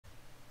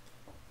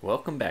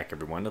Welcome back,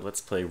 everyone, to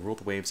Let's Play Rule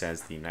the Waves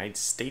as the United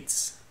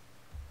States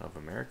of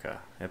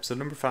America, episode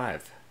number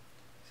 5.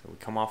 So we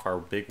come off our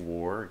big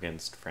war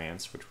against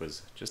France, which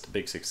was just a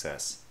big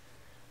success.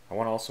 I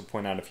want to also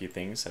point out a few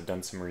things. I've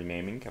done some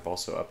renaming. I've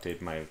also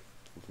updated my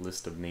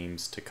list of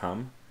names to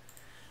come.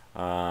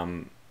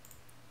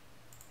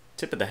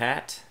 Tip of the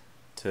hat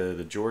to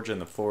the Georgia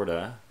and the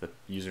Florida. The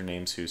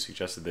usernames who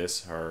suggested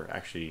this are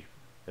actually,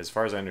 as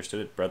far as I understood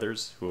it,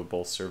 brothers who have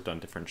both served on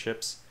different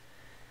ships.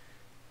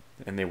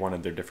 And they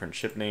wanted their different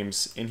ship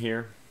names in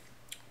here.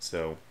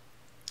 So,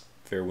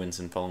 fair winds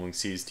and following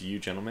seas to you,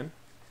 gentlemen.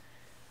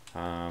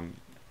 And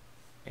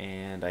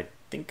I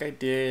think I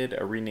did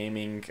a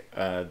renaming.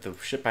 The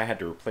ship I had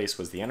to replace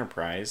was the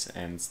Enterprise,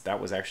 and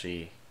that was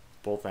actually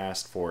both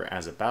asked for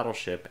as a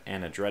battleship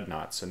and a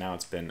dreadnought. So now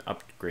it's been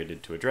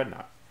upgraded to a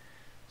dreadnought.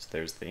 So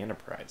there's the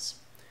Enterprise.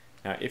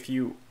 Now, if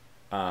you,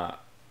 I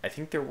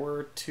think there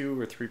were 2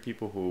 or 3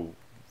 people who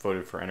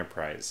voted for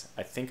Enterprise.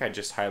 I think I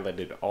just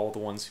highlighted all the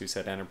ones who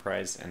said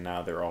Enterprise, and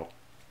now they're all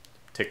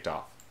ticked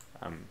off.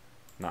 I'm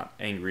not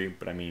angry,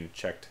 but I mean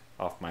checked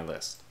off my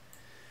list.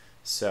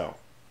 So,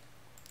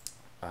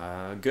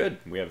 good.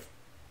 We have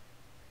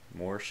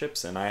more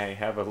ships, and I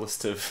have a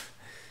list of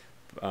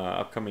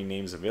upcoming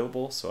names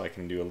available, so I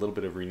can do a little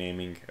bit of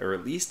renaming, or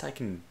at least I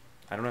don't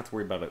have to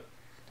worry about it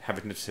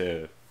having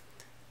to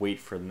wait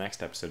for the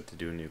next episode to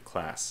do a new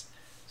class.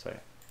 So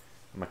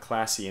I'm a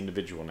classy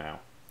individual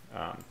now.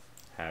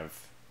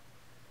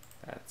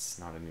 That's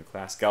not a new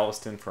class.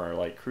 Galveston for our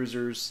light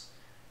cruisers.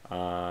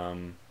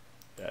 The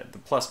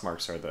plus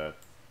marks are the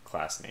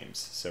class names.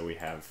 So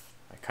I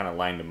kind of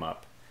lined them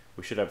up.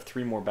 We should have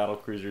 3 more battle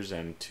cruisers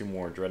and 2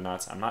 more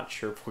dreadnoughts. I'm not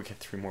sure if we'll get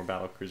 3 more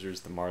battle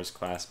cruisers. The Mars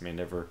class may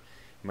never.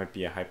 It might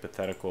be a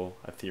hypothetical,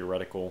 a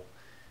theoretical.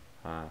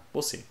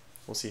 We'll see.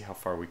 We'll see how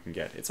far we can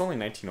get. It's only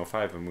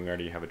 1905 and we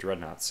already have a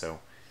dreadnought.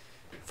 So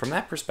from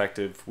that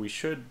perspective, we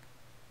should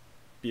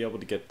be able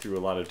to get through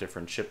a lot of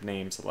different ship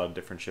names, a lot of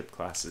different ship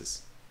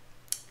classes.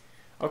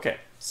 Okay,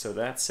 so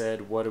that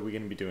said, what are we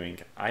going to be doing?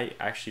 I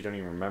actually don't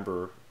even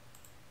remember.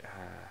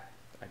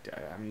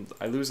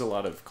 I lose a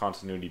lot of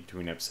continuity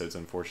between episodes,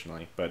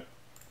 unfortunately, but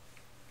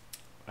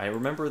I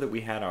remember that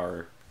we had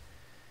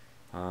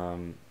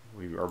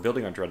we are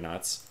building our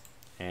dreadnoughts,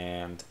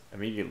 and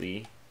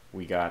immediately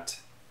we got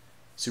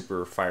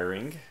super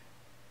firing,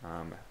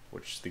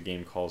 which the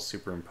game calls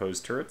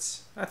superimposed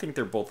turrets. I think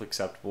they're both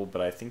acceptable,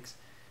 but I think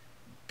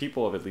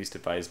people have at least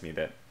advised me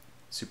that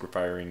super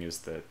firing is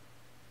the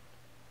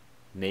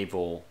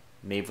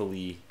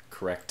navally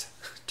correct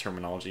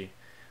terminology.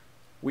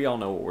 We all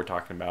know what we're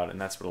talking about, and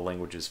that's what a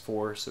language is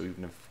for, so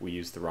even if we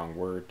use the wrong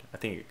word, I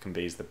think it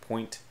conveys the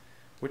point,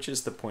 which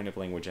is the point of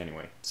language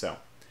anyway. So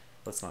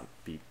let's not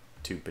be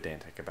too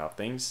pedantic about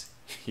things,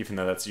 even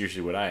though that's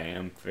usually what I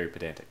am, very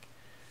pedantic.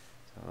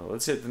 So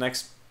let's hit the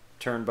next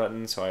turn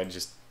button so I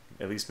just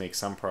at least make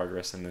some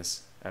progress in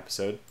this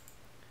episode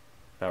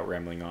without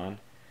rambling on.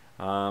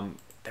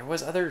 There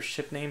was other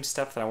ship name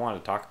stuff that I wanted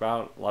to talk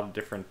about, a lot of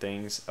different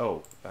things.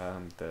 Oh,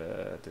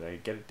 did I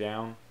get it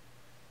down?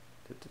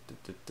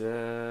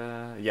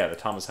 Yeah, the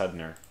Thomas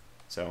Hudner.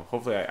 So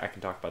hopefully I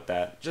can talk about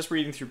that. Just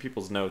reading through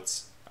people's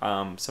notes.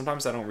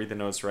 Sometimes I don't read the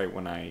notes right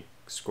when I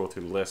scroll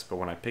through the list, but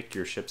when I pick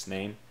your ship's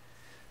name,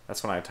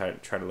 that's when I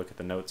try to look at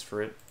the notes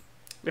for it,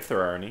 if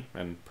there are any,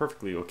 and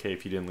perfectly okay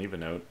if you didn't leave a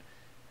note.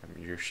 I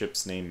mean, your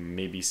ship's name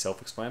may be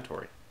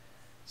self-explanatory.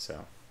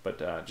 So,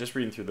 but just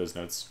reading through those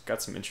notes,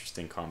 got some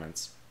interesting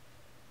comments.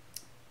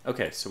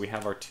 Okay, so we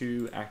have our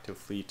 2 active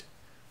fleet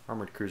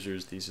armored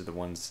cruisers. These are the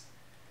ones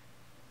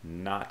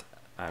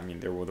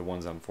they were the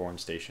ones on Forum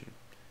Station.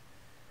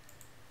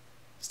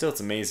 Still, it's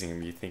amazing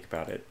when you think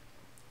about it.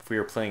 If we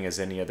were playing as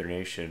any other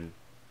nation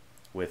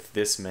with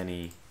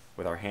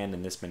our hand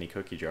in this many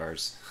cookie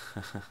jars,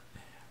 I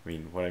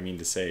mean, what I mean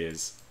to say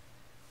is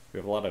we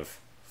have a lot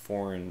of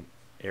foreign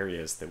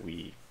areas that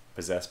we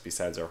possess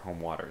besides our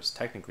home waters.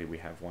 Technically, we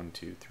have 1,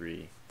 2,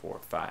 3, 4,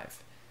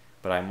 5,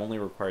 but I'm only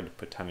required to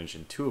put tonnage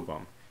in 2 of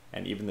them,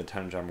 and even the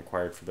tonnage I'm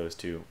required for those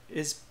 2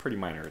 is pretty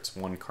minor. It's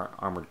 1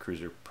 armored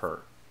cruiser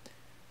per.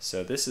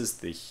 So this is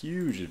the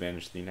huge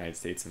advantage to the United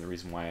States, and the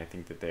reason why I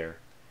think that they're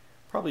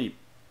probably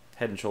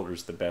head and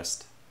shoulders the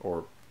best,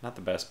 or not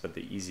the best, but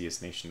the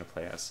easiest nation to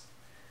play as.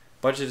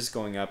 Budget is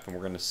going up, and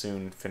we're going to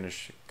soon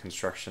finish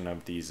construction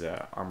of these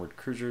armored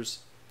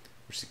cruisers,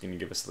 which is going to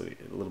give us a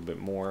little bit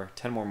more,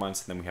 10 more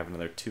months, and then we have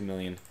another 2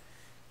 million.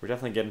 We're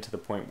definitely getting to the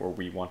point where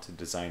we want to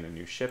design a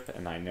new ship,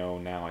 and I know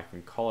now I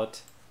can call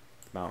it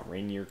the Mount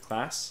Rainier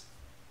class.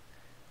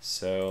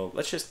 So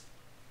let's just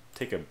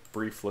take a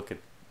brief look at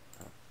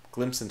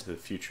glimpse into the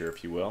future,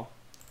 if you will.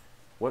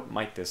 What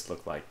might this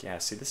look like? Yeah,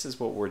 see, this is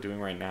what we're doing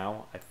right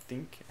now. I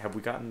think, have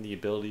we gotten the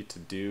ability to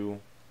do,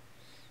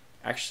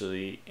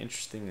 actually,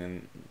 interesting,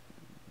 and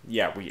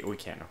yeah, we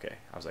can, okay.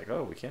 I was like,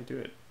 oh, we can't do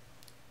it.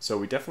 So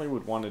we definitely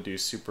would want to do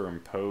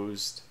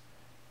superimposed,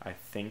 I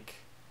think.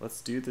 Let's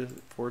do the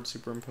forward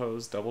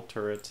superimposed, double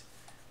turret.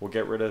 We'll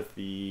get rid of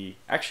the,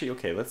 actually,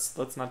 okay, let's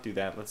not do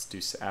that. Let's do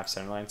aft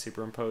centerline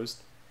superimposed,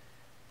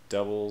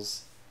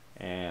 doubles,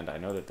 and I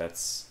know that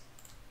that's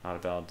Not a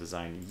valid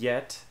design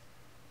yet,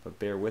 but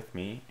bear with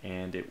me,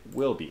 and it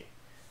will be.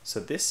 So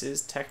this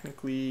is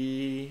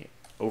technically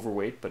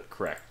overweight, but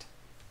correct.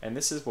 And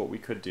this is what we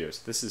could do.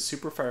 So this is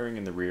super firing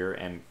in the rear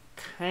and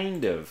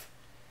kind of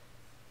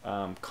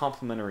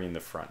complementary in the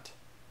front.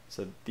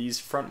 So these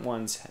front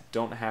ones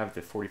don't have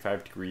the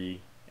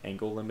 45-degree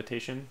angle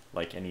limitation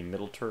like any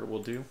middle turret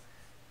will do.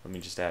 Let me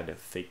just add a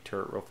fake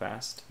turret real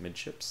fast,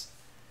 midships.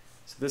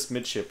 So this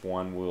midship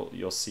one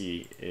you'll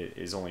see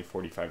is only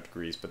 45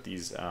 degrees, but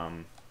these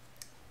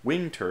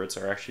wing turrets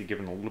are actually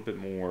given a little bit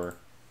more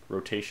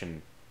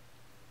rotation.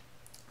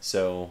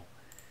 So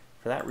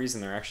for that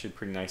reason, they're actually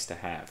pretty nice to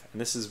have. And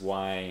this is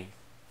why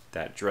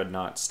that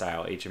Dreadnought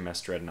style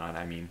HMS Dreadnought,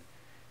 I mean,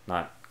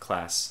 not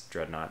class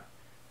Dreadnought,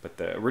 but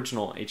the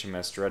original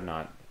HMS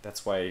Dreadnought,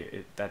 that's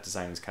why that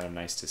design is kind of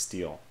nice to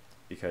steal,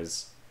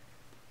 because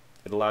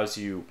it allows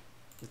you,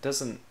 it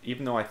doesn't,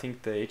 even though I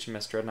think the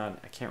HMS Dreadnought,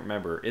 I can't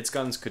remember, its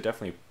guns could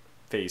definitely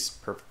face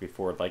perfectly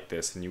forward like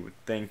this, and you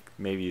would think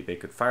maybe they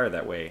could fire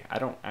that way. I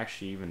don't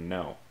actually even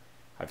know.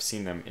 I've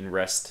seen them in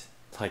rest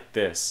like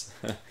this.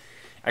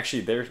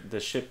 Actually, the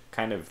ship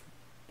kind of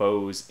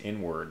bows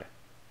inward,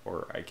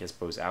 or I guess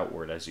bows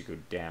outward as you go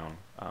down,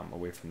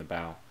 away from the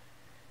bow.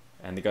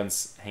 And the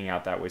guns hang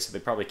out that way, so they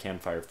probably can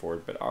fire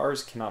forward, but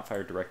ours cannot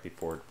fire directly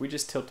forward. We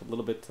just tilt a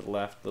little bit to the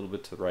left, a little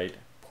bit to the right,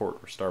 port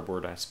or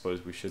starboard, I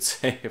suppose we should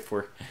say, if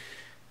we're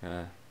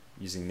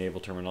using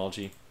naval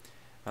terminology.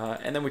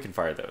 And then we can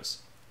fire those.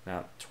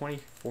 Now,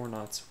 24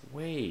 knots,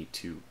 way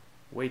too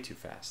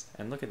fast.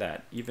 And look at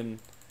that, even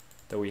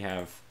though we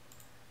have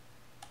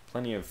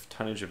plenty of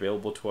tonnage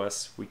available to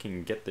us, we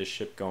can get this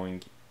ship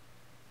going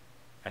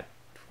at,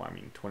 I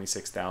mean,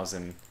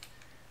 26,000.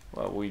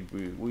 Well,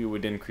 we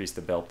would increase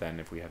the belt then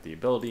if we have the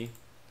ability,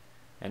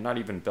 and not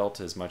even belt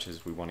as much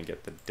as we want to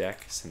get the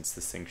deck, since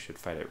this thing should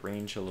fight at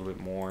range a little bit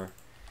more.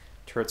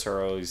 Turrets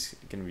are always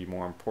going to be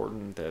more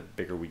important the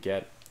bigger we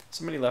get.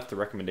 Somebody left the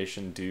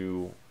recommendation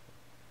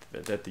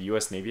that the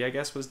US Navy, I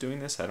guess, was doing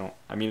this.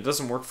 I mean, it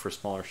doesn't work for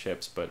smaller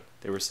ships, but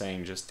they were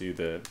saying just do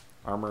the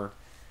armor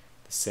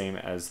the same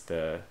as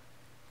the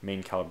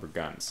main caliber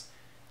guns.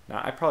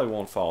 Now, I probably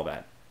won't follow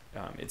that.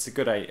 It's a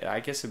good,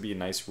 I guess it'd be a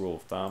nice rule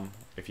of thumb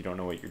if you don't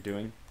know what you're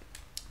doing,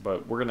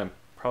 but we're going to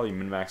probably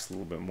min-max a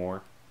little bit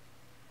more.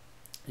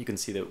 You can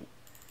see that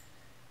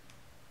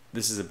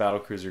this is a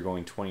battlecruiser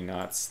going 20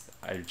 knots.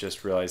 I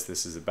just realized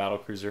this is a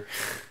battlecruiser.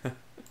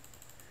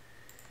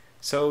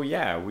 So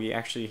yeah, we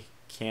actually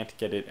can't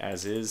get it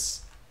as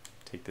is.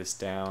 Take this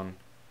down.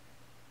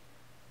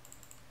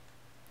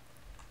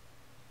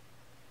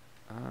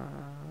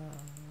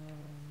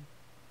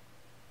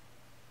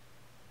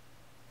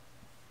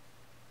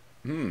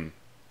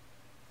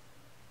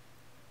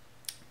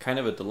 Kind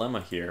of a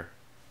dilemma here.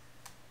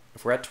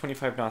 If we're at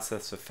 25 knots,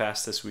 that's the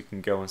fastest we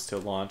can go and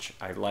still launch.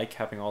 I like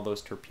having all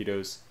those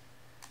torpedoes.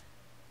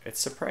 It's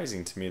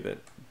surprising to me that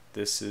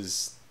this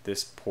is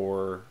this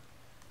poor,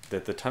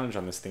 that the tonnage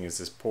on this thing is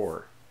this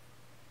poor.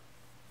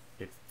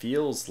 It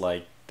feels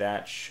like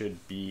that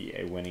should be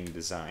a winning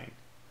design.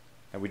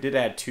 And we did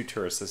add 2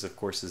 turrets. This, of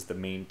course, is the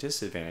main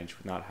disadvantage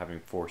with not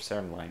having 4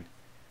 centerline.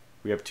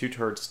 We have 2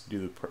 turrets to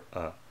do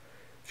the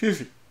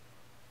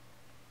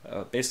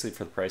basically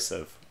for the price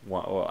of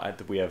one. Well,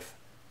 we have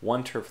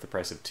 1 turret for the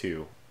price of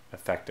 2,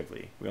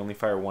 effectively. We only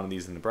fire 1 of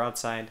these in the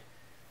broadside,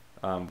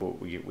 but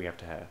we have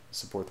to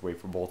support the weight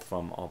for both of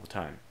them all the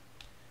time.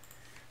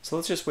 So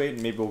let's just wait,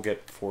 and maybe we'll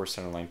get 4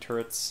 centerline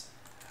turrets.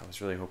 I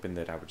was really hoping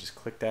that I would just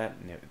click that,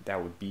 and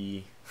that would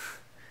be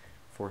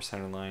 4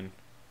 centerline.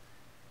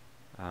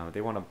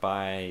 They want to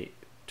buy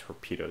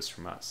torpedoes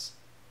from us.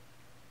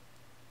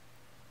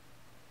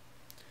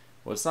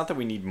 Well, it's not that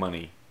we need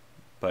money,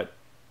 but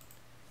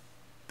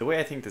the way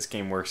I think this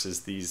game works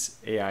is these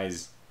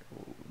AIs,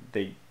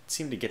 they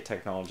seem to get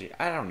technology.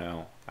 I don't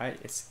know.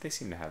 They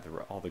seem to have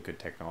all the good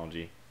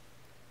technology.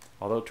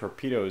 Although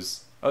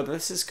torpedoes... Oh,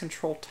 this is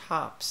control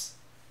tops.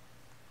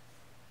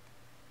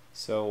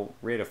 So,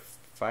 rate of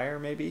fire,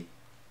 maybe?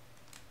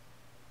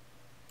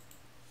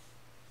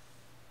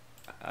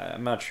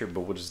 I'm not sure,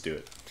 but we'll just do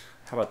it.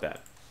 How about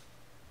that?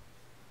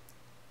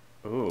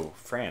 Ooh,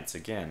 France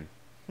again.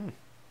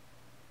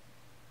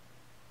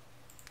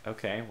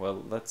 Okay,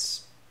 well,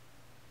 let's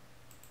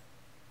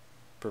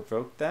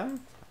provoke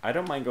them. I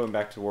don't mind going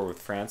back to war with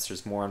France.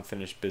 There's more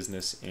unfinished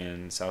business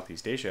in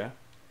Southeast Asia.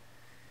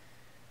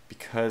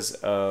 Because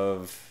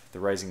of the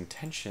rising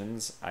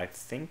tensions, I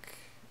think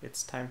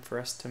it's time for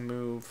us to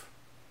move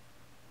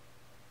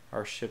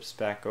our ships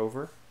back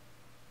over.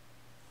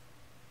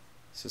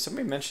 So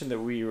somebody mentioned that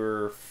we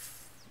were...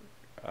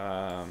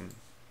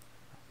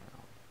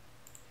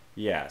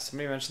 yeah,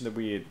 somebody mentioned that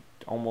we had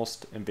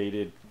almost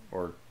invaded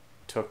or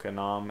took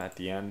Annam at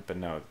the end, but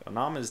no,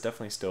 Annam is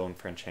definitely still in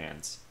French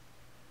hands.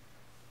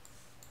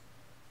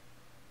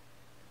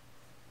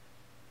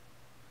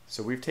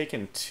 So we've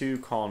taken 2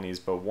 colonies,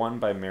 but 1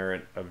 by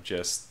merit of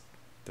just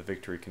the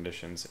victory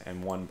conditions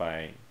and 1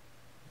 by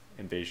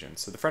invasion.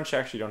 So the French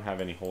actually don't have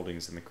any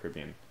holdings in the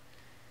Caribbean.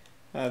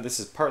 This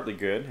is partly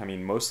good, I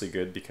mean mostly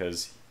good,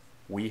 because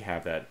we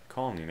have that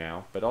colony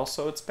now, but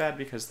also it's bad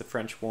because the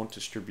French won't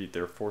distribute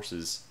their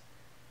forces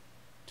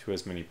to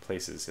as many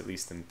places, at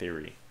least in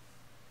theory.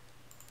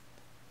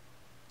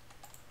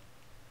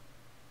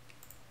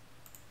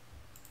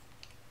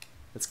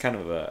 It's kind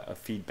of a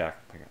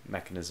feedback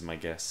mechanism, I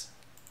guess.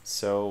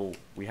 So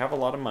we have a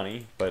lot of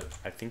money, but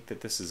I think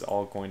that this is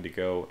all going to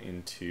go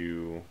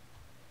into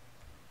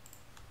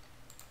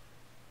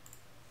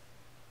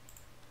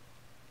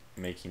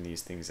making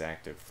these things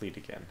active fleet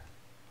again.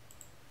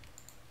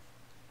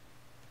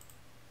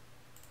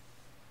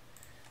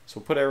 So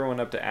we'll put everyone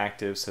up to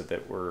active so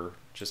that we're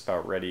just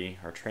about ready.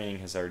 Our training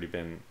has already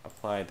been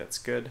applied. That's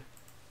good.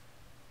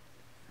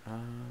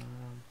 How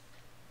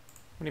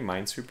many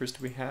minesweepers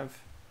do we have?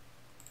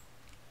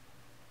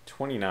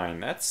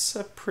 29. That's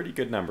a pretty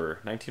good number.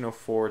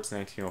 1904 to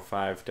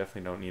 1905.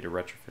 Definitely don't need a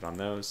retrofit on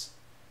those.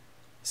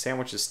 The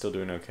sandwich is still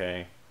doing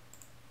okay.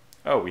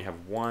 Oh, we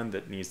have one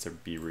that needs to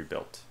be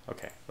rebuilt.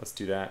 Okay, let's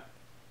do that.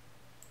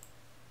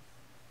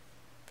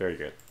 Very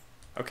good.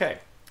 Okay.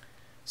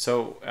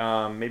 So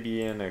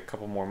maybe in a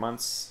couple more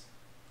months,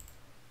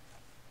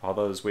 all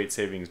those weight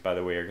savings, by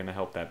the way, are going to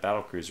help that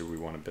battlecruiser we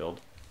want to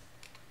build.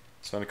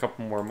 So in a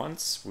couple more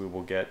months, we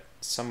will get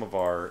some of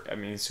our, I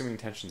mean, assuming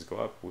tensions go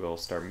up, we'll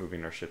start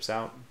moving our ships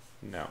out.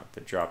 No,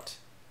 they dropped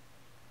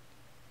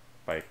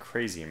by a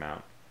crazy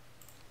amount.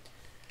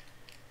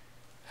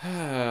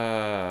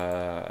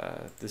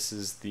 This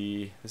is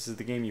the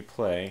game you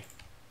play.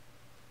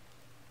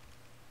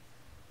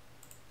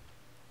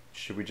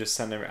 Should we just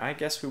send everyone? I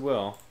guess we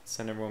will.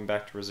 Send everyone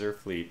back to reserve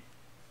fleet.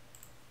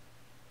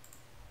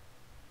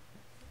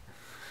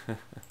 And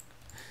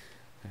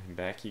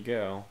back you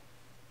go.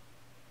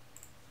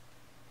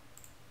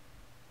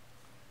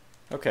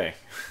 Okay.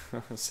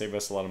 Save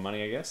us a lot of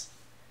money, I guess.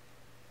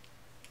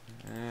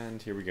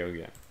 And here we go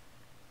again.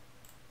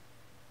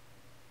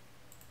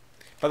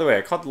 By the way,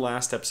 I called the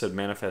last episode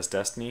Manifest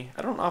Destiny.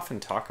 I don't often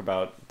talk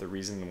about the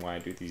reason why I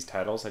do these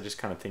titles. I just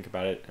kind of think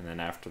about it, and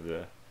then after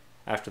the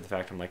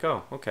fact, I'm like,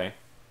 oh, okay.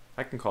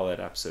 I can call that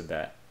episode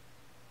that.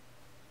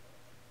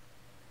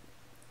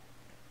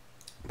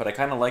 But I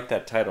kind of like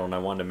that title, and I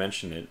wanted to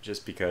mention it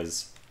just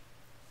because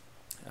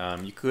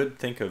you could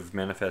think of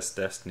Manifest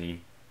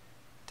Destiny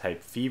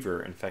type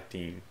fever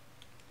infecting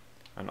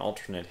an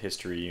alternate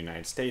history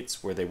United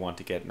States where they want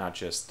to get not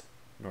just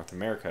North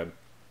America,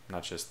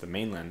 not just the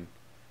mainland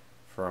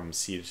from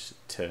sea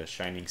to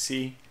shining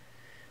sea,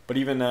 but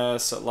even a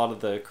lot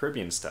of the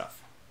Caribbean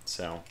stuff.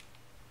 So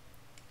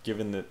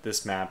given that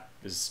this map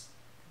is,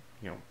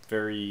 you know,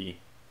 it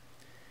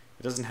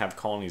doesn't have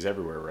colonies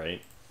everywhere,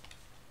 right?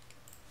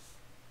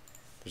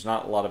 There's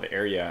not a lot of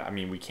area. I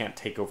mean, we can't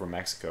take over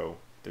Mexico.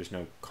 There's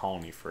no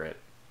colony for it.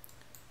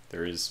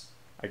 There is,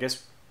 I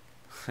guess,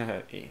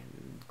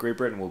 Great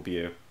Britain will be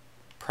a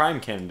prime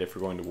candidate for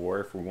going to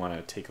war if we want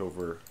to take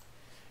over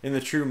in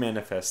the true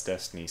Manifest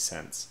Destiny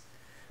sense.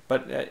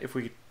 But if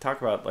we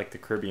talk about like the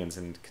Caribbeans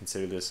and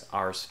consider this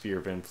our sphere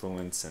of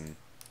influence, and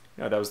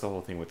you know, that was the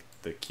whole thing with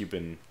the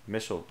Cuban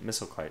missile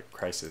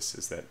crisis,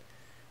 is that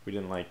we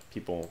didn't like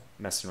people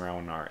messing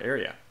around in our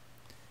area.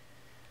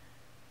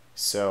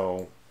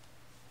 So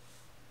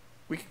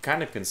we can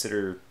kind of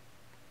consider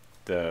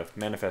the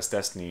Manifest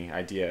Destiny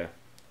idea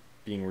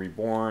being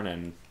reborn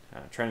and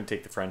trying to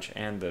take the French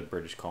and the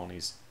British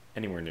colonies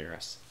anywhere near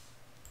us.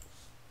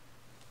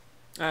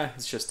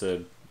 It's just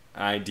an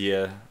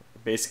idea.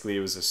 Basically, it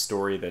was a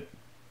story that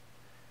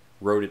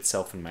wrote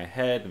itself in my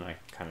head, and I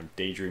kind of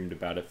daydreamed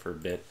about it for a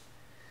bit.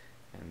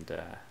 And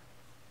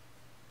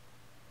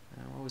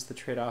what was the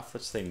trade-off?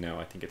 Let's say no.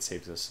 I think it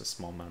saves us a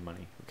small amount of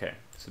money. Okay,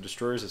 so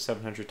destroyers of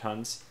 700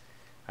 tons.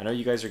 I know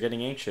you guys are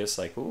getting anxious,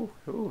 like, ooh,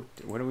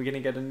 when are we going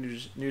to get a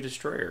new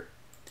destroyer?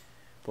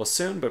 Well,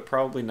 soon, but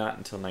probably not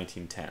until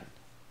 1910.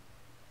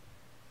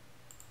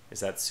 Is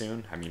that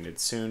soon? I mean,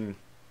 it's soon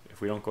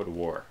if we don't go to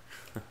war.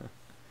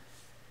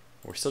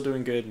 We're still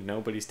doing good.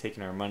 Nobody's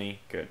taking our money.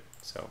 Good.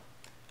 So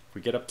if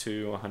we get up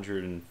to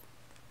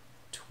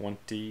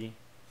 120,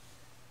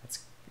 that's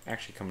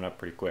actually coming up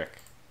pretty quick.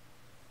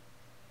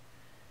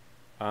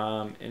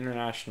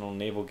 International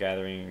naval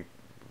gathering,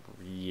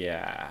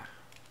 yeah.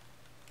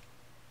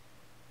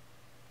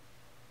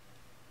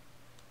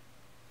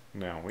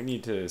 No, we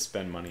need to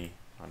spend money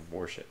on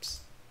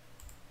warships.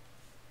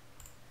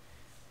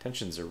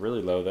 Tensions are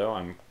really low, though.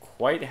 I'm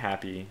quite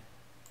happy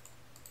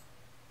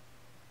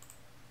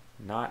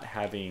not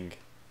having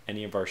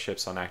any of our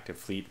ships on active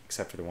fleet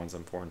except for the ones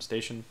on foreign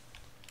station.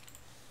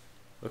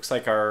 Looks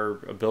like our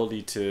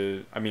ability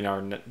to, I mean,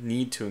 our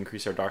need to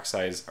increase our dock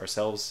size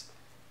ourselves,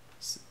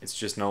 it's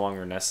just no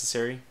longer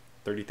necessary.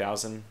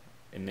 30,000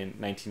 in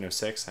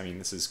 1906. I mean,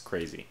 this is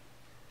crazy.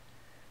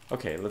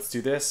 Okay, let's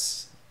do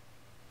this.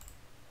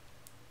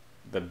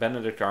 The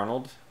Benedict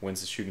Arnold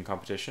wins the shooting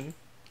competition.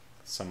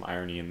 Some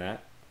irony in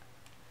that.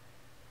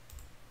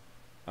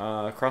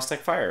 Cross-deck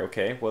fire.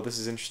 Okay, well, this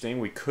is interesting.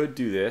 We could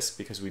do this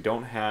because we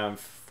don't have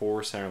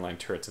 4 centerline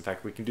turrets. In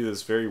fact, we can do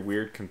this very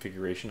weird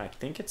configuration. I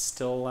think it's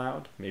still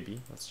allowed.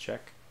 Maybe. Let's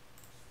check.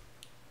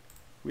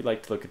 We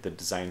like to look at the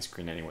design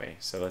screen anyway,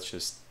 so let's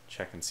just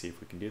check and see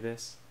if we can do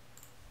this.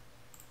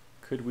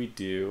 could we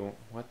do?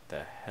 What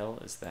the hell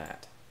is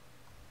that?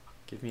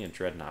 Give me a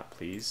dreadnought,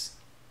 please.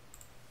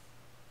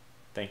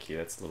 Thank you,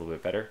 that's a little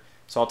bit better.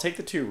 So I'll take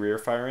the 2 rear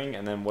firing,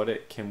 and then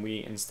can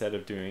we, instead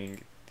of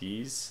doing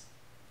these,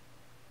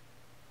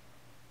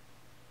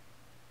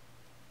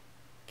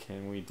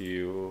 can we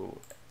do,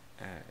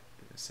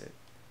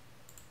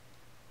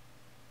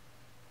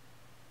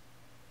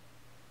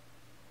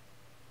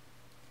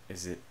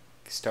 is it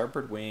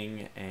starboard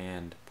wing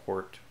and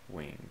port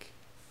wing?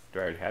 Do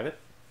I already have it?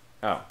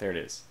 Oh, there it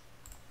is.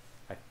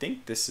 I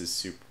think this is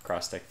super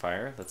cross-deck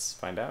fire. Let's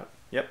find out.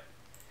 Yep.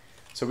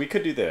 So we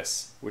could do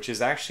this, which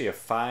is actually a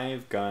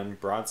 5-gun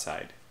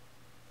broadside.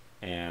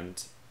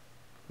 And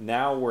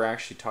now we're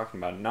actually talking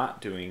about not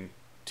doing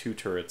 2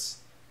 turrets,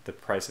 the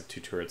price of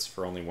 2 turrets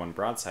for only 1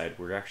 broadside.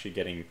 We're actually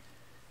getting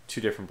 2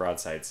 different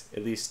broadsides,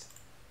 at least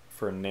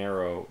for a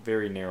narrow,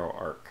 very narrow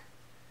arc.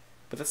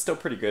 But that's still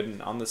pretty good.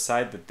 And on the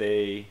side that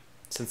they,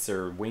 since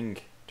they're wing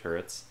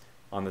turrets,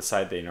 on the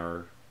side they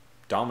are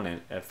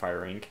dominant at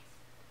firing,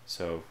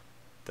 so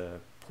the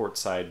port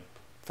side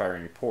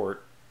firing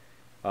port,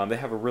 they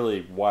have a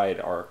really wide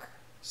arc,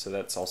 so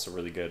that's also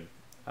really good.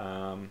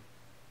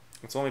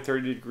 It's only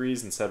 30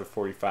 degrees instead of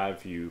 45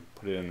 if you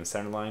put it in the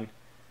center line,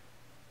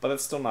 but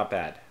that's still not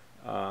bad.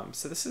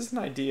 So this is an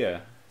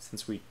idea,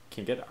 since we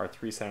can get our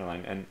 3 center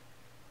line, and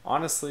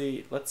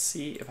honestly, let's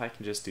see if I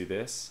can just do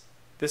this.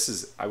 This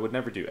is, I would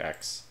never do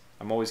X.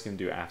 I'm always going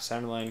to do aft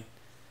center line.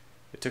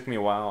 It took me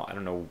a while, I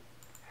don't know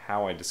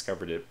how I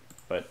discovered it,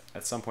 but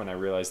at some point I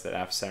realized that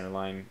aft center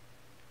line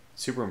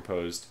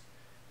superimposed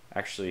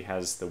actually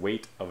has the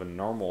weight of a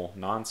normal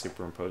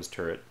non-superimposed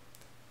turret,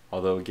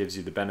 although it gives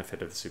you the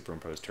benefit of the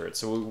superimposed turret.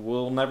 So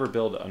we'll never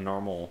build a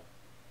normal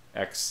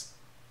X,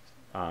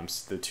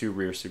 the 2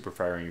 rear super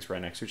firings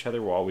right next to each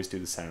other. We'll always do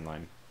the center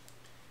line.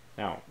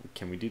 Now,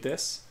 can we do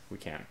this? We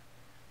can.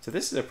 So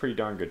this is a pretty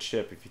darn good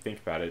ship if you think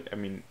about it. I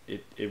mean,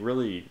 it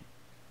really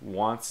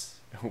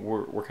wants,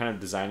 we're kind of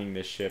designing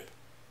this ship.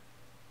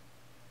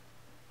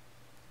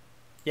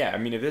 Yeah, I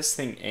mean, if this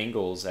thing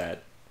angles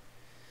at,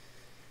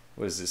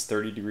 what is this,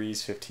 30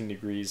 degrees, 15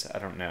 degrees? I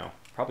don't know.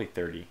 Probably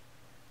 30.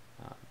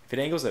 If it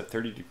angles at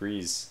 30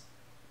 degrees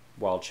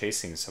while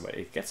chasing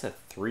somebody, it gets a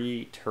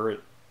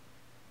 3-turret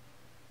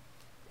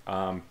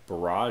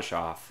barrage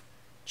off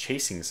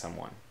chasing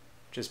someone,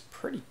 which is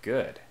pretty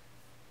good.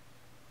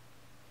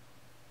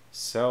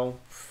 So,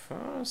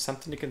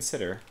 something to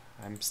consider.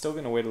 I'm still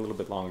going to wait a little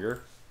bit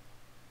longer.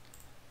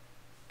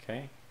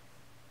 Okay.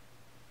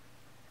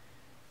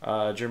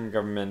 German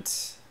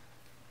government,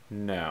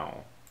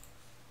 no.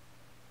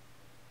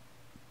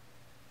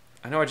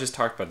 I know I just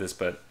talked about this,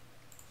 but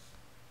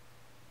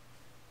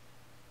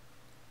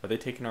are they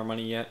taking our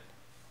money yet?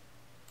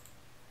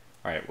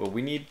 Alright, well,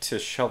 we need to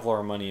shovel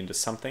our money into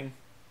something.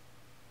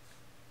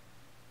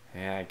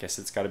 Yeah, I guess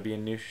it's got to be a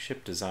new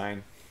ship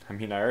design. I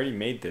mean, I already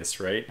made this,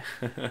 right?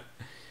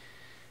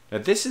 Now,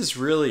 this is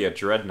really a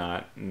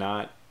dreadnought,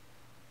 not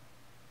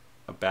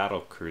a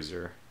battle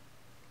cruiser.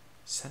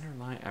 Center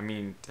line, I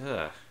mean,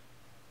 ugh.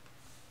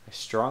 I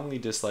strongly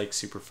dislike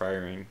super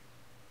firing.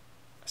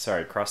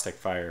 Sorry, cross-deck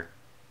fire.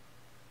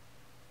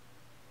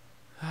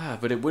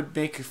 But it would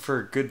make for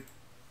a good,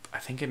 I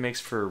think it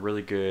makes for a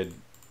really good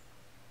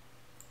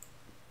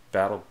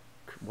battle,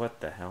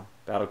 what the hell?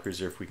 Battle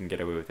cruiser if we can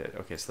get away with it.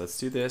 Okay, so let's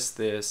do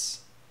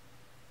this,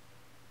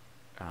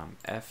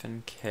 F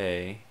and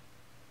K,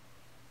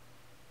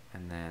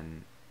 and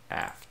then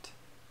aft.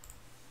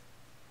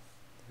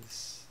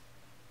 This.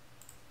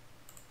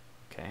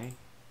 Okay.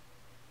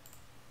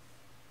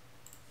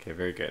 Okay,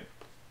 very good.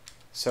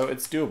 So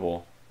it's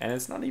doable, and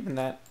it's not even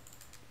that,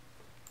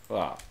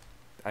 well,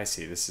 I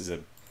see, this is a,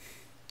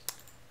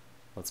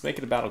 let's make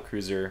it a battle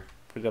cruiser,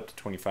 put it up to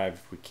 25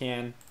 if we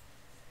can.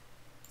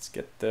 Let's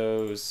get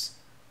those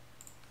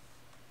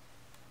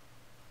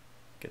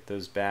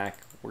back.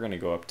 We're gonna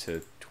go up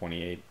to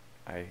 28.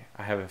 I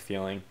have a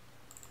feeling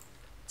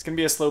it's gonna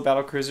be a slow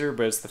battle cruiser,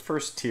 but it's the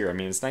first tier. I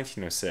mean, it's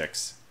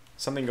 1906.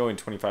 Something going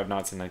 25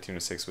 knots in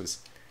 1906 was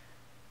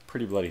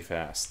pretty bloody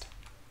fast.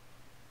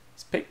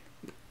 I'm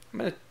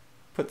gonna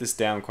put this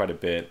down quite a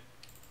bit.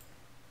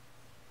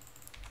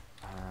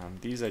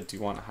 These I do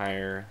want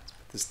higher. Let's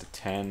put this to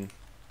 10.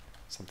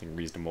 Something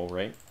reasonable,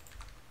 right?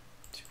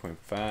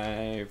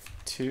 2.5,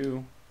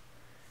 2.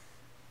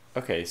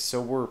 Okay,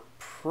 so we're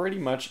pretty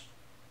much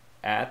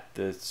at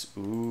this,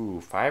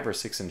 5 or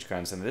 6 inch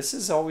guns, and this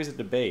is always a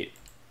debate.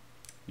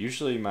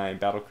 Usually my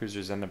battle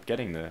cruisers end up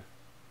getting the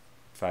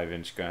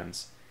 5-inch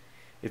guns.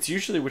 It's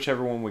usually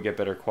whichever one we get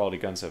better quality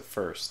guns of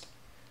first.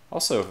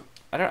 Also,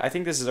 I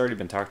think this has already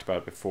been talked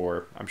about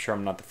before. I'm sure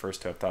I'm not the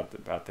first to have thought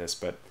about this,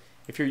 but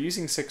if you're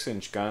using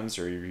 6-inch guns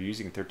or you're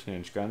using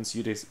 13-inch guns,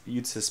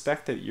 you'd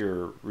suspect that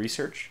your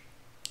research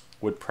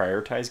would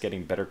prioritize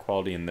getting better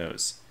quality in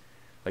those.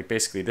 Like,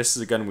 basically, this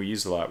is a gun we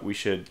use a lot. We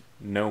should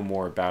know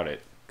more about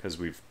it because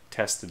we've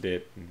tested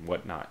it and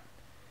whatnot.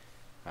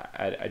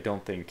 I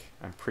don't think,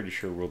 I'm pretty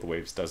sure Rule the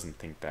Waves doesn't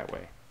think that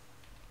way.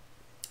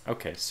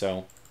 Okay,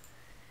 so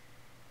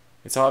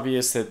it's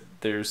obvious that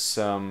there's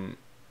some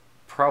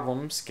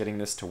problems getting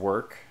this to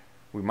work.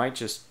 We might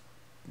just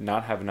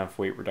not have enough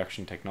weight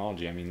reduction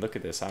technology. I mean, look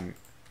at this. I'm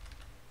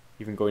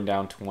even going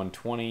down to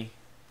 120.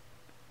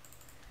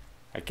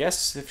 I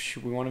guess if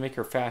we want to make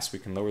her fast, we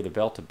can lower the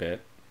belt a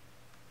bit.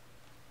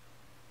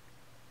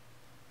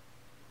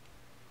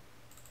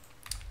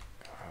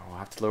 We'll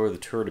have to lower the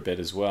turret a bit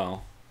as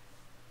well.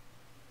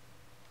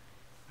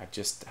 I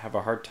just have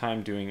a hard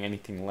time doing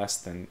anything less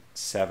than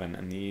 7,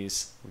 and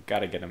these, we've got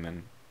to get them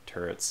in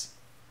turrets.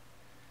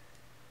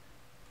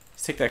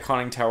 Let's take that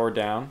conning tower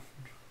down.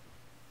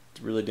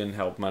 It really didn't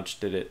help much,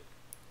 did it?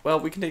 Well,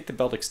 we can take the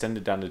belt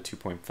extended down to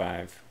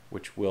 2.5,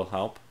 which will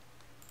help.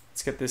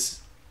 Let's get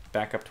this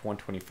back up to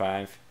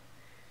 125,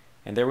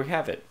 and there we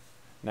have it.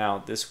 Now,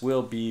 this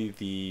will be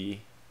the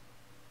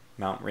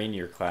Mount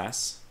Rainier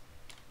class.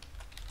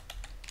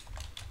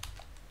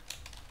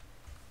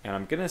 And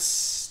I'm gonna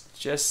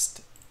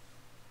just,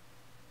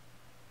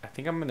 I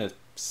think I'm gonna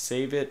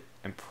save it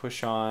and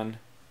push on.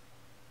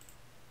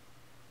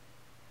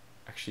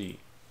 Actually,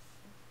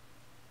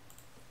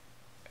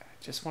 I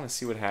just want to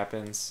see what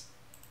happens.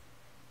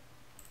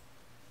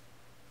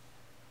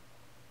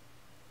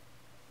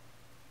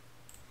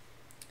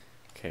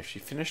 Okay, if she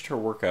finished her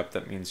workup,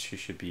 that means she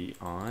should be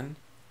on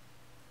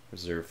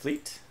reserve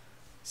fleet.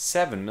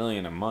 7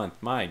 million a month.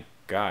 My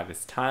God,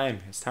 it's time.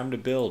 It's time to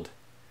build.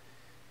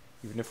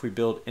 Even if we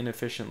build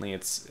inefficiently,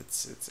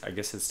 it's I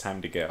guess it's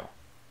time to go.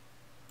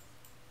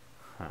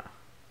 Huh.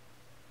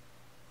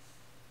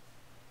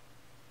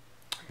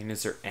 I mean,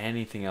 is there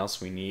anything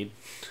else we need?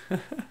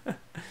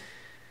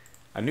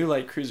 A new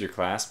light cruiser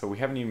class, but we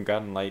haven't even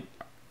gotten light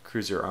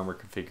cruiser armor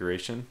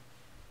configuration,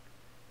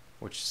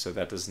 so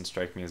that doesn't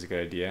strike me as a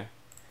good idea.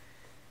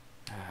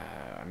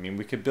 I mean,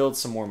 we could build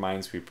some more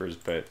minesweepers,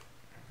 but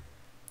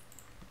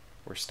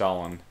we're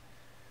stalling.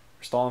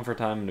 We're stalling for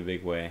time in a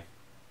big way.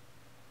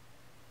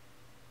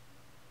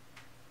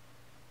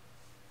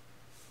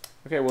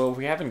 Okay, well, if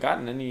we haven't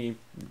gotten any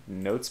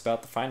notes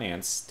about the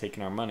finance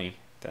taking our money,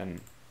 then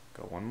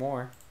go one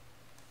more.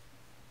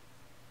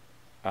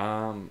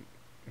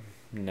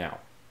 No.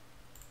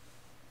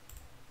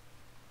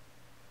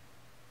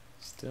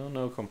 Still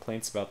no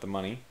complaints about the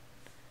money.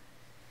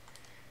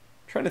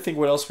 Trying to think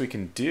what else we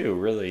can do,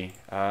 really.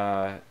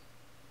 We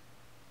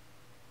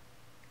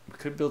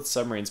could build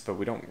submarines, but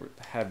we don't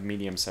have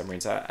medium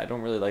submarines. I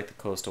don't really like the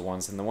coastal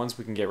ones, and the ones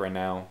we can get right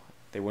now,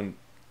 they wouldn't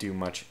do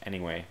much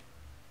anyway.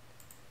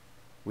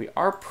 We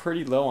are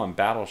pretty low on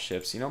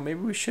battleships. You know,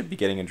 maybe we should be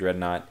getting a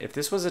dreadnought. If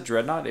this was a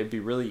dreadnought, it'd be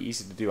really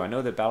easy to do. I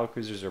know that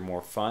battlecruisers are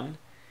more fun,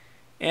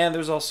 and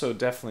there's also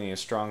definitely a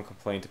strong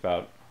complaint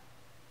about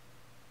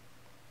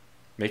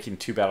making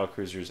two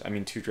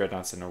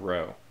dreadnoughts in a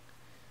row.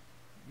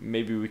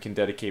 Maybe we can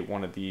dedicate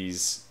one of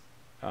these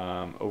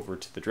over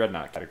to the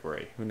dreadnought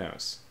category. Who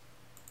knows?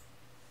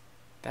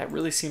 That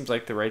really seems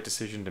like the right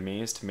decision to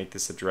me, is to make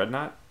this a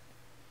dreadnought,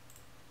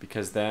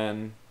 because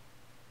then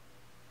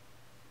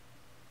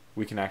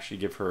we can actually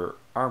give her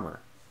armor,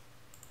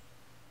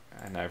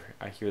 and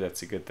I hear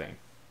that's a good thing.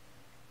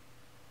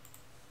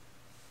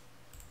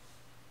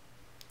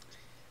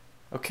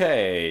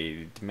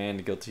 Okay,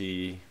 demand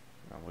guilty.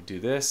 We'll do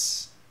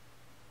this.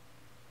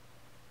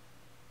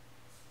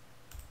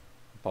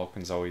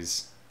 Balkan's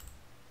always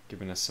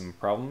giving us some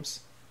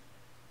problems.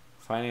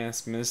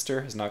 Finance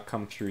minister has not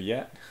come through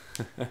yet.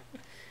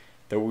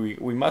 Though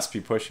we must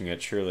be pushing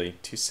it, surely.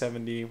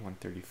 270,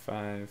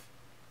 135.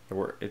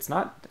 It's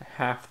not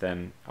half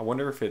then. I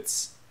wonder if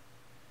it's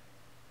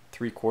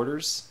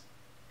 3/4.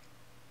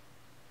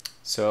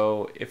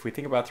 So if we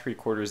think about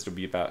 3/4, it'll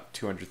be about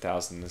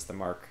 200,000 is the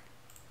mark.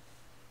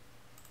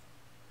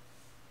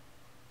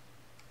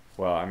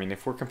 Well, I mean,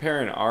 if we're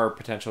comparing our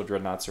potential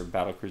dreadnoughts or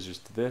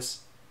battlecruisers to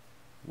this,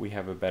 we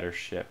have a better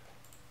ship.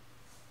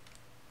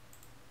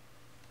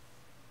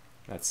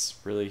 That's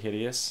really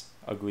hideous,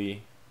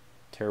 ugly,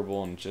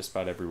 terrible in just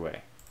about every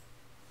way.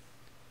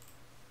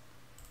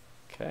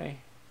 Okay.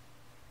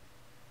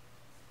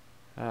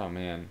 Oh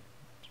man,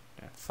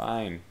 yeah,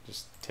 fine,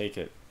 just take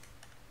it.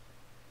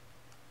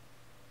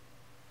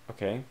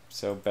 Okay,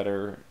 so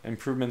better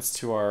improvements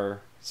to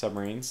our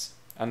submarines,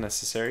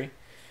 unnecessary.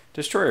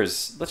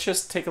 Destroyers, let's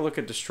just take a look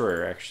at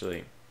destroyer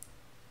actually.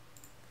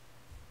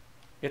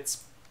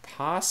 It's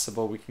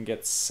possible we can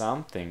get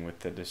something with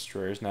the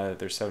destroyers now that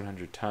they're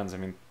 700 tons. I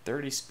mean,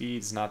 30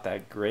 speed's not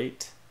that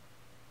great.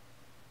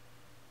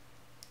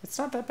 It's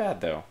not that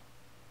bad though.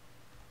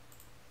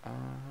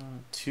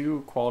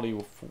 2 quality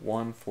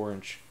 1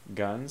 4-inch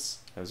guns.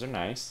 Those are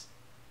nice.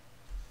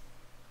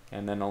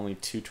 And then only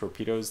 2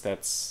 torpedoes.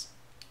 That's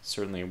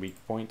certainly a weak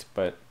point.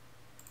 But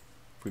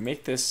if we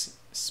make this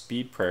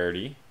speed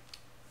priority,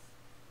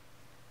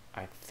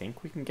 I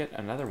think we can get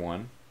another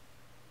one.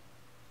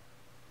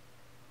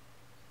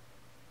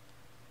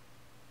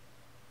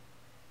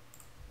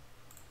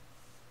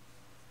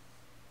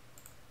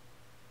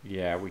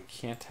 Yeah, we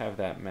can't have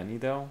that many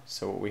though.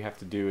 So what we have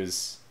to do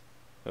is,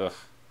 ugh.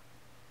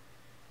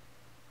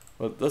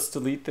 Well, let's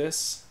delete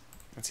this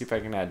and see if I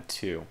can add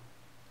 2.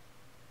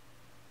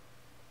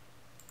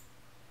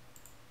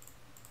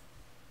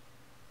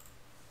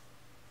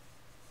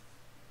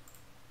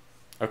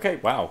 Okay,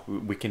 wow,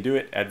 we can do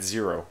it at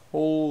 0.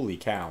 Holy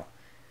cow.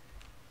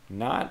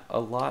 Not a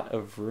lot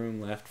of room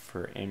left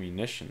for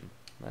ammunition,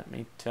 let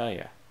me tell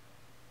you.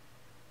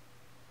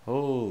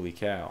 Holy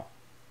cow.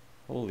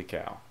 Holy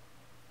cow.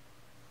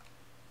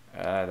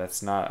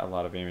 That's not a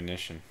lot of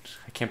ammunition.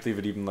 I can't believe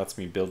it even lets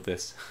me build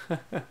this.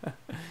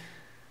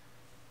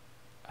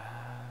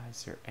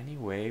 Is there any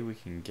way we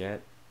can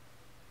get...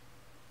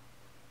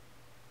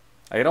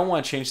 I don't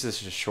want to change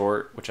this to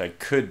short, which I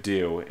could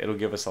do. It'll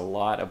give us a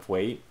lot of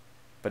weight,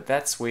 but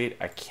that's weight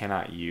I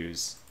cannot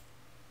use.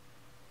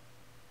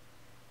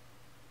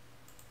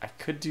 I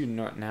could do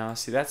now.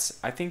 See, that's...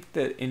 I think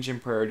the engine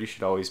priority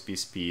should always be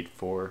speed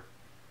for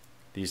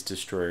these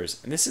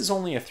destroyers. And this is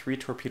only a 3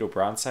 torpedo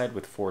broadside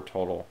with 4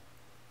 total.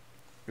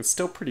 It's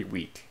still pretty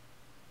weak.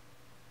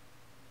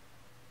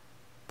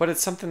 But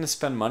it's something to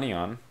spend money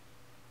on.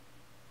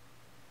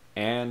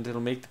 And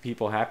it'll make the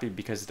people happy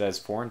because it has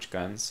 4-inch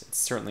guns. It's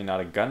certainly not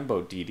a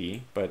gunboat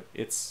DD, but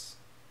it's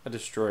a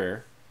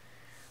destroyer.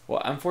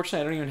 Well, unfortunately,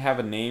 I don't even have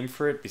a name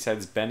for it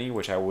besides Benny,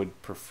 which I would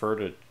prefer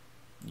to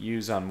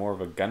use on more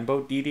of a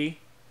gunboat DD.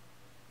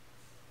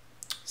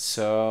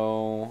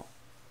 So,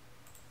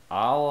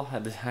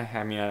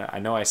 I mean, I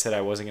know I said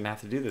I wasn't going to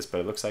have to do this,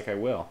 but it looks like I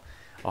will.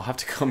 I'll have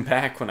to come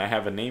back when I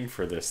have a name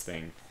for this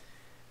thing.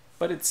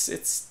 But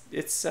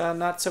it's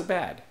not so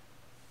bad.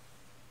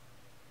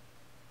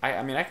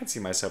 I mean, I can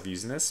see myself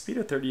using this. Speed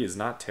of 30 is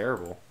not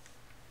terrible.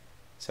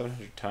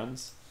 700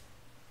 tons.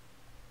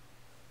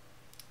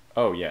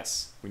 Oh,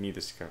 yes. We need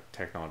this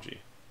technology.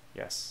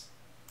 Yes.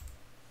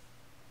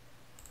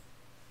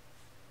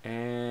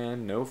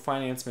 And no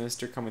finance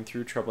minister coming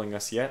through troubling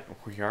us yet.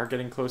 We are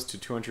getting close to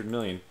 200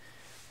 million.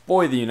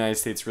 Boy, the United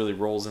States really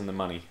rolls in the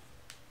money.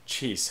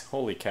 Jeez,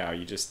 holy cow.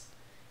 You just...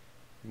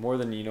 more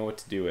than you know what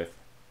to do with.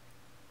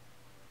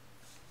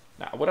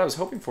 Now, what I was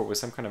hoping for was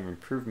some kind of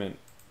improvement,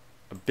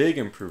 a big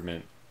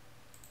improvement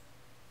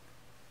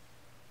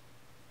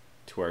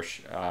to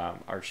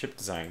our ship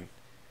design.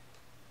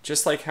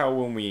 Just like how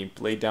when we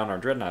laid down our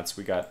dreadnoughts,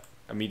 we got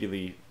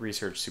immediately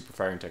researched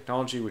superfiring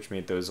technology, which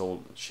made those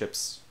old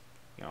ships,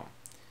 you know,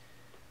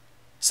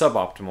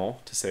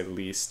 suboptimal, to say the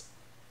least.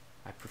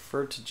 I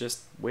prefer to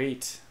just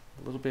wait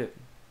a little bit.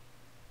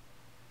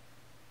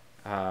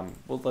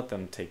 We'll let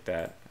them take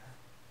that.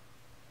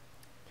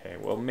 Okay,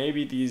 well,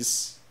 maybe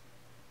these...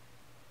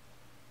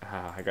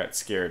 I got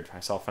scared.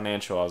 I saw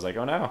financial. I was like,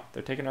 oh no,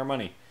 they're taking our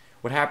money.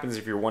 What happens,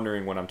 if you're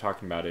wondering what I'm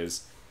talking about,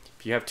 is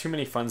if you have too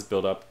many funds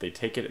build up, they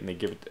take it and they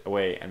give it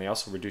away, and they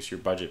also reduce your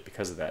budget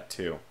because of that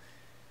too.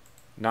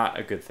 Not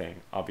a good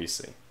thing,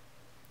 obviously.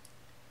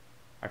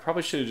 I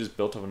probably should have just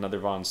built up another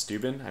von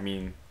Steuben. I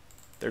mean,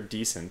 they're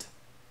decent.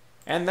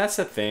 And that's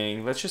the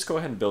thing. Let's just go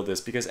ahead and build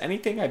this, because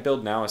anything I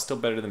build now is still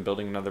better than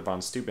building another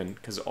von Steuben,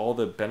 because all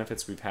the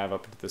benefits we've had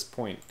up to this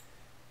point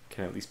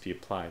can at least be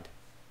applied.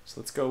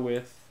 So let's go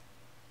with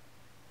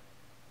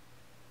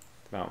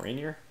the Mount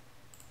Rainier.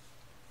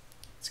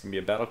 It's going to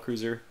be a battle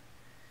cruiser.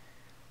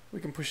 We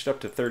can push it up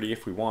to 30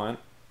 if we want.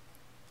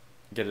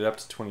 Get it up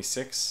to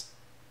 26.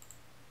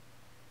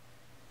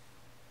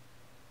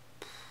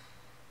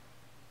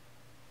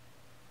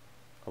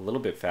 A little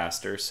bit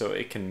faster, so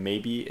it can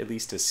maybe at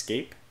least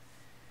escape.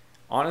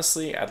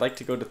 Honestly, I'd like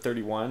to go to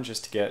 31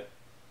 just to get...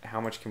 how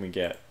much can we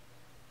get?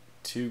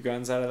 2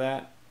 guns out of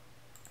that?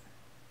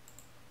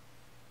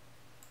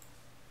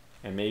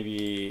 And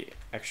maybe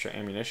extra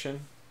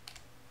ammunition?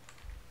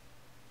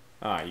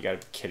 Ah, you gotta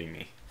be kidding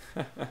me.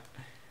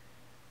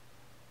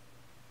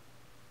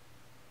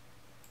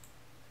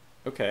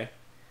 Okay.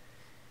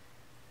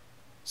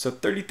 So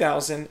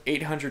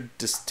 30,800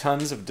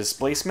 tons of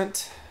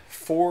displacement,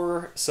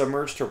 4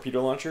 submerged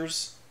torpedo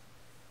launchers,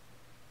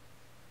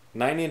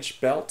 9-inch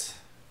belt,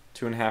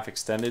 2.5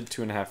 extended,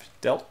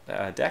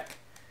 2.5 deck,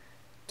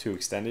 2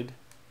 extended.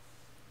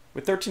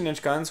 With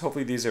 13-inch guns,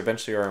 hopefully these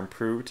eventually are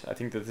improved. I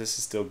think that this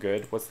is still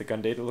good. What's the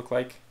gun data look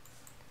like?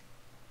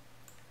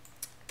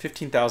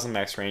 15,000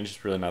 max range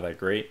is really not that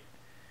great.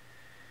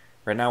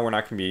 Right now we're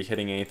not going to be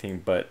hitting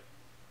anything, but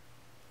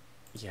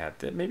yeah,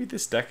 maybe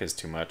this deck is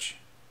too much.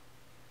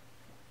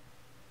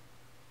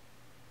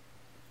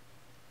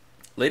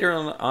 Later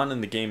on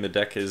in the game, the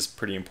deck is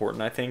pretty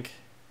important, I think.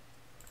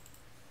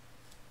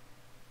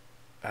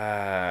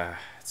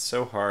 It's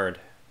so hard.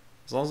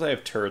 As long as I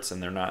have turrets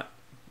and they're not...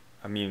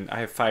 I mean, I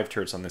have 5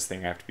 turrets on this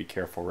thing. I have to be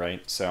careful,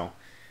 right? So,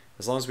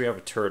 as long as we have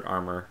a turret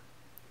armor...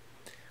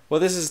 Well,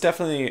 this is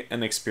definitely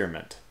an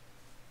experiment.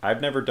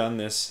 I've never done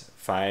this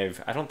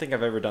 5... I don't think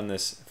I've ever done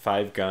this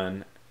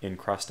 5-gun in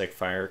cross-deck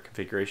fire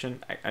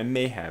configuration. I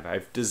may have.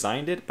 I've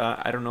designed it,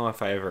 but I don't know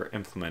if I ever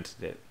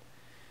implemented it.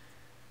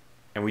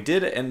 And we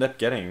did end up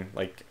getting,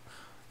 like,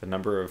 the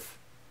number of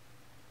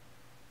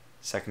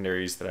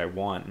secondaries that I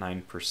want,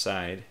 9 per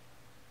side,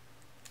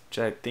 which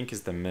I think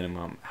is the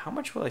minimum. How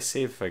much will I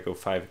save if I go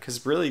 5?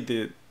 Because really,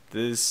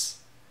 this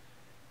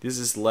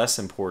is less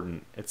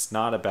important. It's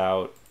not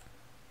about...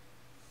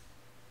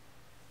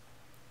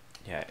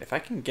 Yeah, if I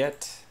can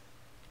get...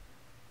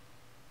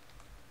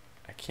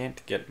 I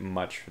can't get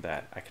much for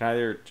that. I can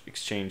either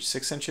exchange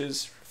 6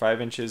 inches for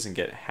 5 inches and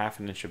get half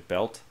an inch of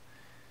belt,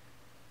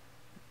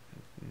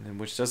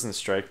 which doesn't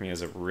strike me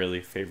as a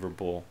really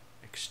favorable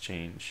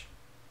exchange.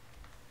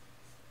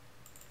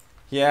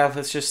 Yeah,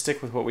 let's just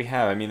stick with what we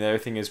have. I mean, the other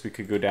thing is we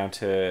could go down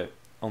to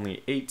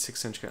only 8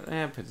 6-inch guns.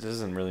 But it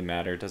doesn't really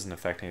matter. It doesn't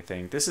affect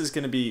anything. This is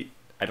going to be,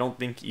 I don't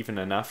think, even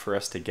enough for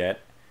us to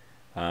get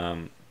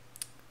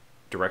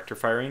director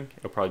firing.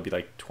 It'll probably be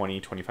like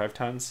 20-25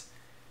 tons.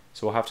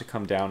 So we'll have to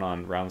come down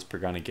on rounds per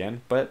gun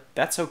again. But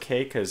that's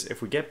okay, because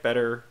if we get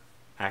better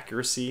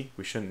accuracy,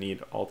 we shouldn't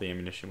need all the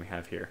ammunition we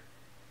have here.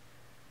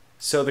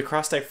 So the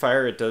cross-stack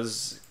fire, it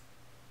does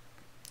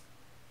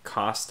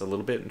cost a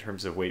little bit in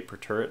terms of weight per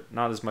turret.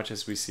 Not as much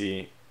as we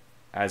see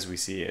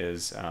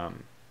as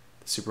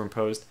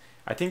superimposed.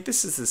 I think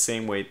this is the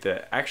same weight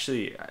that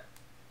actually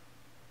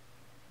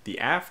the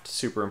aft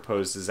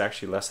superimposed is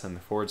actually less than the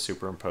forward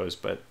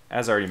superimposed, but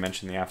as I already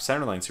mentioned, the aft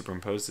centerline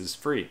superimposed is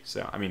free.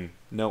 So, I mean,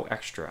 no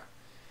extra.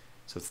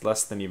 So it's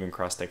less than even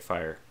cross-stack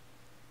fire.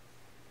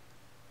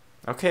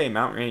 Okay,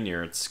 Mount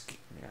Rainier.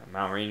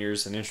 Mount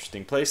Rainier's an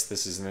interesting place.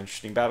 This is an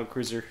interesting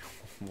battlecruiser.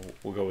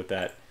 We'll go with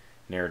that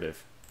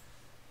narrative.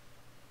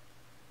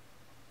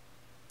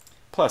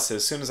 Plus,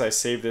 as soon as I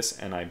save this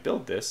and I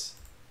build this,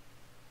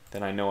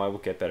 then I know I will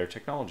get better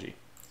technology.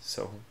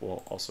 So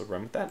we'll also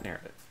run with that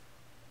narrative.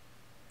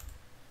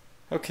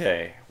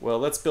 Okay, well,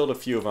 let's build a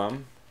few of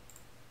them.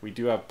 We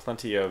do have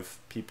plenty of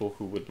people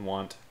who would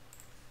want...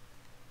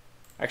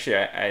 Actually,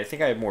 I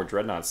think I have more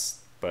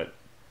dreadnoughts, but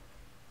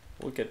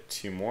we'll get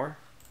 2 more.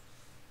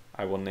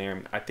 I will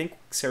name, I think,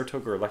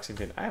 Saratoga or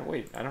Lexington.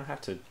 Wait, I don't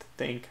have to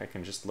think. I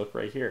can just look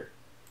right here.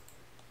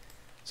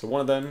 So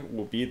one of them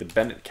will be the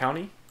Bennett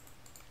County.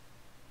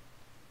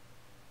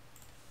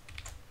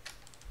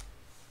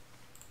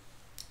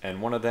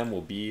 And one of them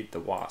will be the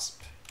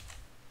Wasp.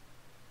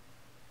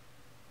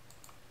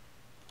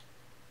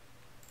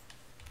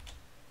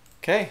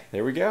 Okay,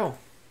 there we go.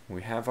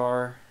 We have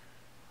our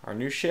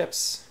new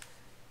ships.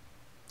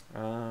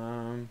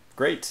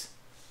 Great.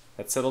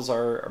 That settles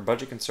our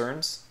budget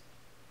concerns.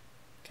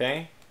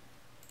 Okay.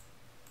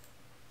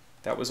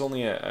 That was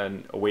only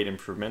a weight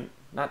improvement.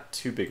 Not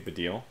too big of a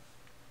deal.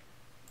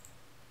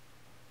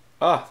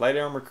 Ah, light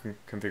armor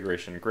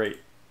configuration. Great.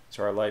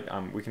 So our light,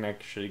 we can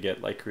actually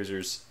get light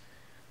cruisers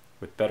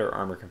with better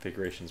armor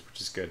configurations, which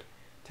is good.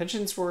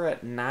 Tensions were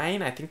at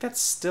 9. I think that's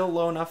still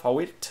low enough. I'll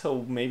wait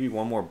till maybe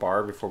one more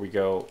bar before we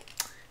go.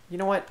 You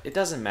know what? It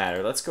doesn't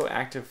matter. Let's go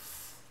active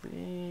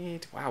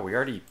fleet. Wow, we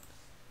already...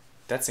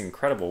 That's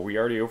incredible. We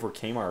already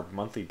overcame our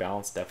monthly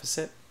balance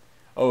deficit.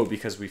 Oh,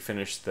 because we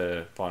finished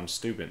the von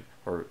Steuben,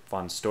 or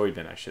von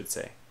Steuben, I should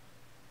say.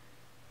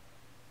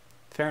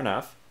 Fair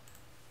enough.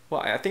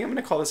 Well, I think I'm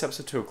going to call this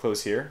episode to a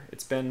close here.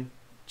 It's been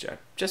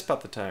just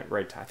about the time,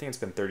 right time. I think it's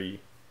been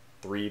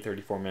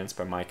 34 minutes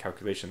by my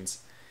calculations.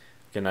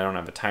 Again, I don't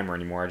have a timer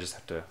anymore. I just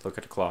have to look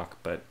at the clock.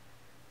 But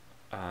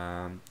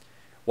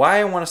why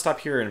I want to stop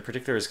here in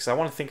particular is because I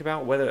want to think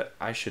about whether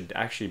I should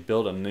actually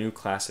build a new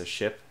class of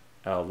ship,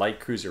 a light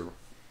cruiser.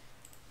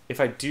 If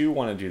I do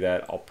want to do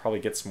that, I'll probably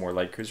get some more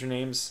light cruiser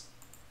names.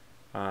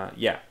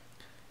 Yeah,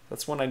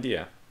 that's one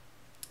idea.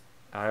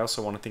 I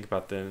also want to think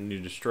about the new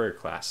destroyer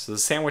class. So the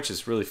Sandwich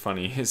is really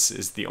funny.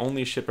 Is the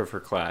only ship of her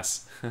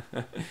class.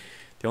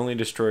 The only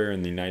destroyer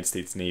in the United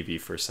States Navy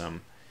for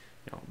some,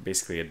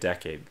 basically a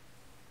decade.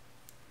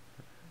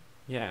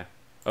 Yeah.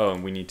 Oh,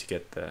 and we need to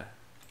get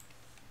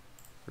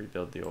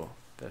rebuild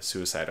the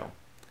suicidal.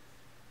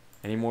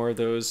 Any more of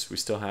those? We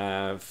still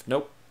have...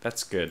 Nope,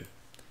 that's good.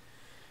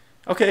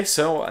 Okay,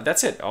 so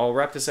that's it. I'll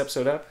wrap this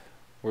episode up.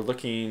 We're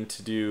looking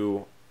to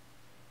do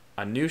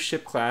a new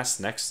ship class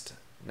next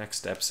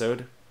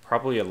episode.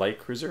 Probably a light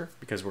cruiser,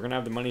 because we're going to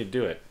have the money to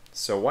do it.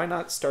 So why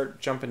not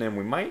start jumping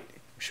in?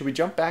 Should we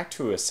jump back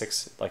to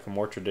a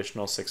more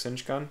traditional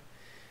 6-inch gun?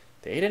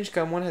 The 8-inch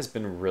gun one has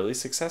been really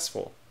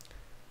successful.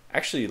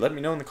 Actually, let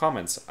me know in the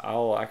comments.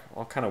 I'll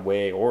kind of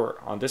weigh, or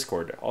on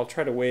Discord, I'll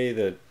try to weigh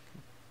the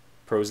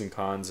pros and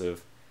cons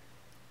of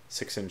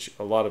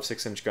a lot of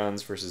 6-inch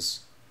guns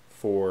versus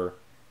 4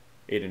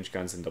 8-inch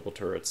guns and double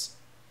turrets.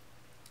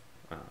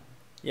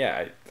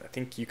 Yeah, I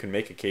think you can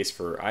make a case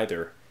for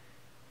either,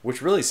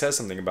 which really says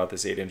something about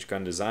this 8-inch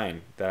gun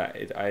design,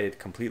 that I had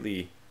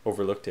completely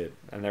overlooked it.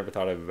 I never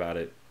thought about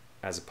it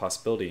as a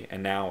possibility,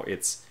 and now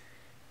it's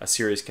a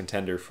serious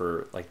contender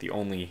for like the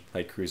only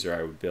light cruiser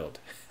I would build.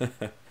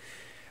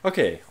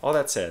 Okay, all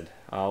that said,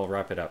 I'll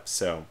wrap it up.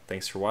 So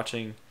thanks for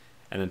watching,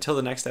 and until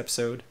the next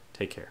episode,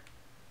 take care.